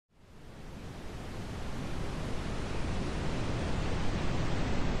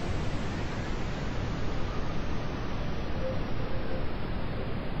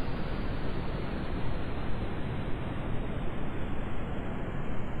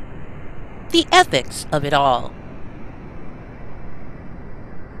the ethics of it all.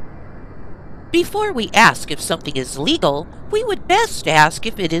 Before we ask if something is legal, we would best ask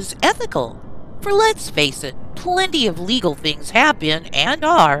if it is ethical. For let's face it, plenty of legal things have been and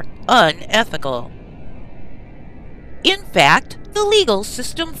are unethical. In fact, the legal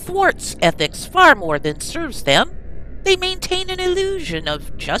system thwarts ethics far more than serves them. They maintain an illusion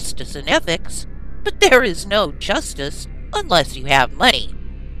of justice and ethics, but there is no justice unless you have money.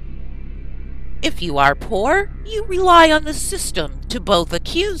 If you are poor, you rely on the system to both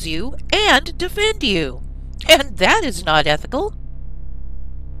accuse you and defend you, and that is not ethical.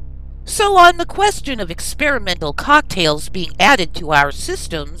 So on the question of experimental cocktails being added to our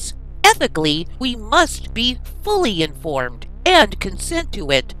systems, ethically, we must be fully informed and consent to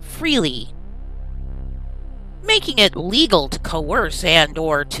it freely. Making it legal to coerce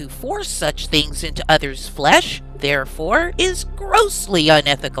and/or to force such things into others' flesh, therefore, is grossly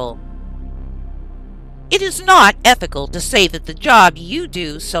unethical. It is not ethical to say that the job you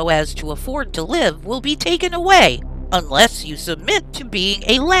do so as to afford to live will be taken away unless you submit to being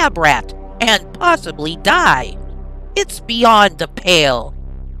a lab rat and possibly die. It's beyond the pale.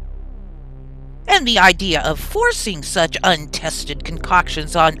 And the idea of forcing such untested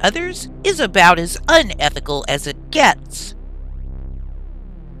concoctions on others is about as unethical as it gets.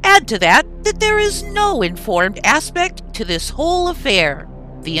 Add to that there is no informed aspect to this whole affair.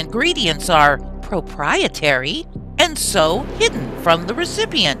 The ingredients are proprietary and so hidden from the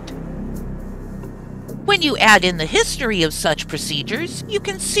recipient. When you add in the history of such procedures, you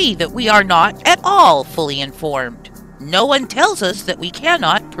can see that we are not at all fully informed. No one tells us that we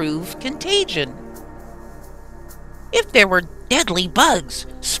cannot prove contagion. If there were deadly bugs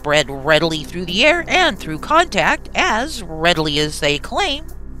spread readily through the air and through contact as readily as they claim,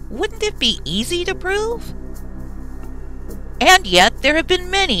 wouldn't it be easy to prove? And yet there have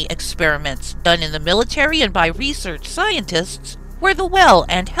been many experiments done in the military and by research scientists where the well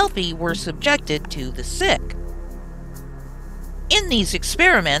and healthy were subjected to the sick. In these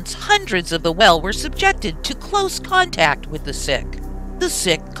experiments, hundreds of the well were subjected to close contact with the sick. The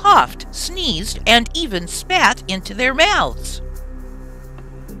sick coughed, sneezed, and even spat into their mouths.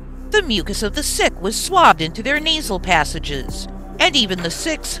 The mucus of the sick was swabbed into their nasal passages, and even the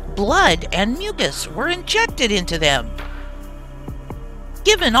sick's blood and mucus were injected into them.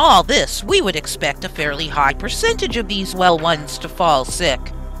 Given all this, we would expect a fairly high percentage of these well ones to fall sick.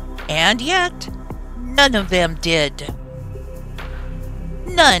 And yet, none of them did.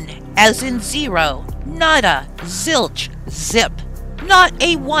 None, as in zero, nada, zilch, zip. Not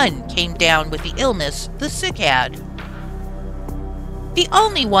a one came down with the illness the sick had. The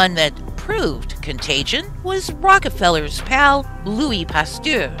only one that proved contagion was Rockefeller's pal Louis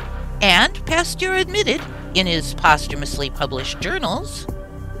Pasteur, and Pasteur admitted, in his posthumously published journals,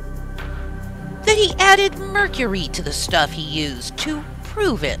 that he added mercury to the stuff he used to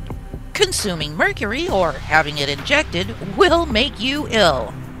prove it. Consuming mercury, or having it injected, will make you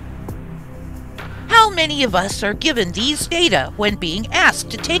ill. How many of us are given these data when being asked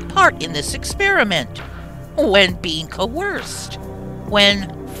to take part in this experiment? When being coerced?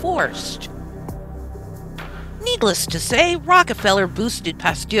 When forced? Needless to say, Rockefeller boosted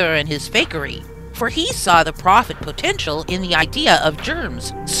Pasteur and his fakery, for he saw the profit potential in the idea of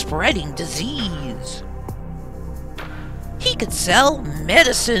germs spreading disease. He could sell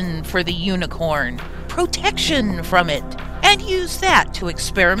medicine for the unicorn, protection from it, and use that to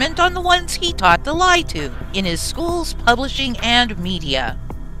experiment on the ones he taught the lie to in his schools, publishing, and media.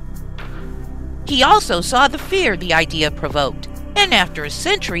 He also saw the fear the idea provoked, and after a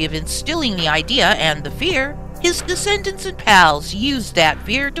century of instilling the idea and the fear, his descendants and pals used that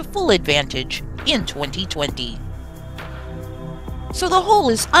fear to full advantage in 2020. So the whole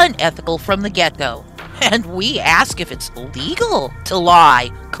is unethical from the get-go, and we ask if it's legal to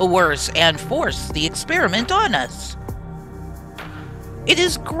lie, coerce, and force the experiment on us. It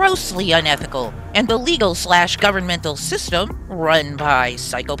is grossly unethical, and the legal/governmental system, run by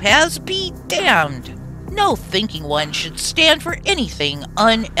psychopaths, be damned. No thinking one should stand for anything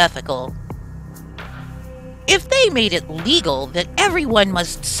unethical. If they made it legal that everyone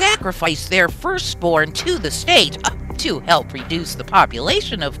must sacrifice their firstborn to the state, to help reduce the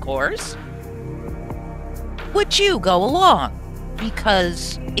population, of course, would you go along?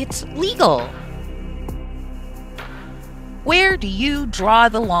 Because it's legal. Where do you draw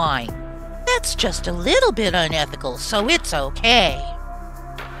the line? That's just a little bit unethical, so it's okay.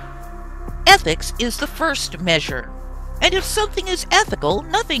 Ethics is the first measure. And if something is ethical,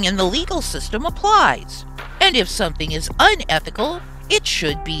 nothing in the legal system applies. And if something is unethical, it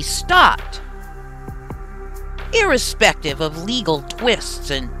should be stopped. Irrespective of legal twists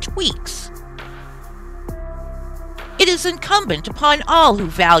and tweaks, is incumbent upon all who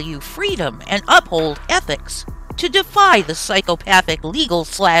value freedom and uphold ethics to defy the psychopathic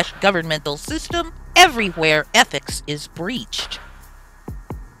legal/governmental system everywhere ethics is breached.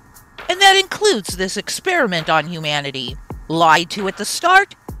 And that includes this experiment on humanity, lied to at the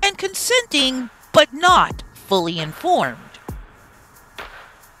start and consenting but not fully informed.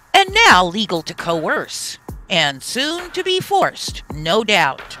 And now legal to coerce, and soon to be forced, no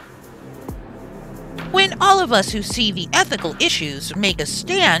doubt. When all of us who see the ethical issues make a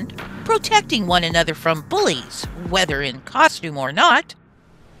stand, protecting one another from bullies, whether in costume or not,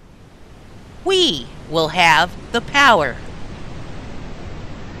 we will have the power.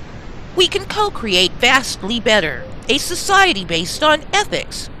 We can co-create vastly better, a society based on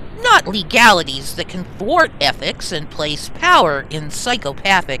ethics, not legalities that can thwart ethics and place power in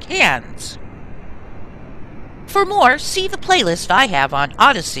psychopathic hands. For more, see the playlist I have on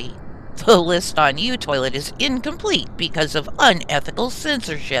Odysee. The list on uToilet is incomplete because of unethical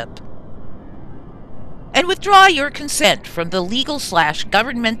censorship. And withdraw your consent from the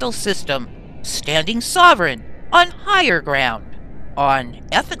legal/governmental system, standing sovereign on higher ground, on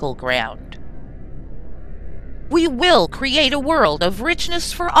ethical ground. We will create a world of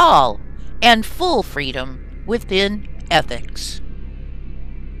richness for all and full freedom within ethics.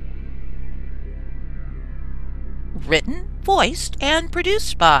 Written, voiced, and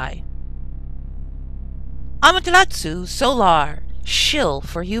produced by Amaterasu Solar, shill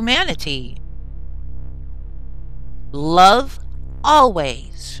for humanity. Love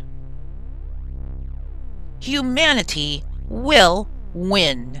always. Humanity will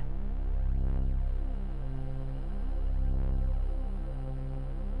win.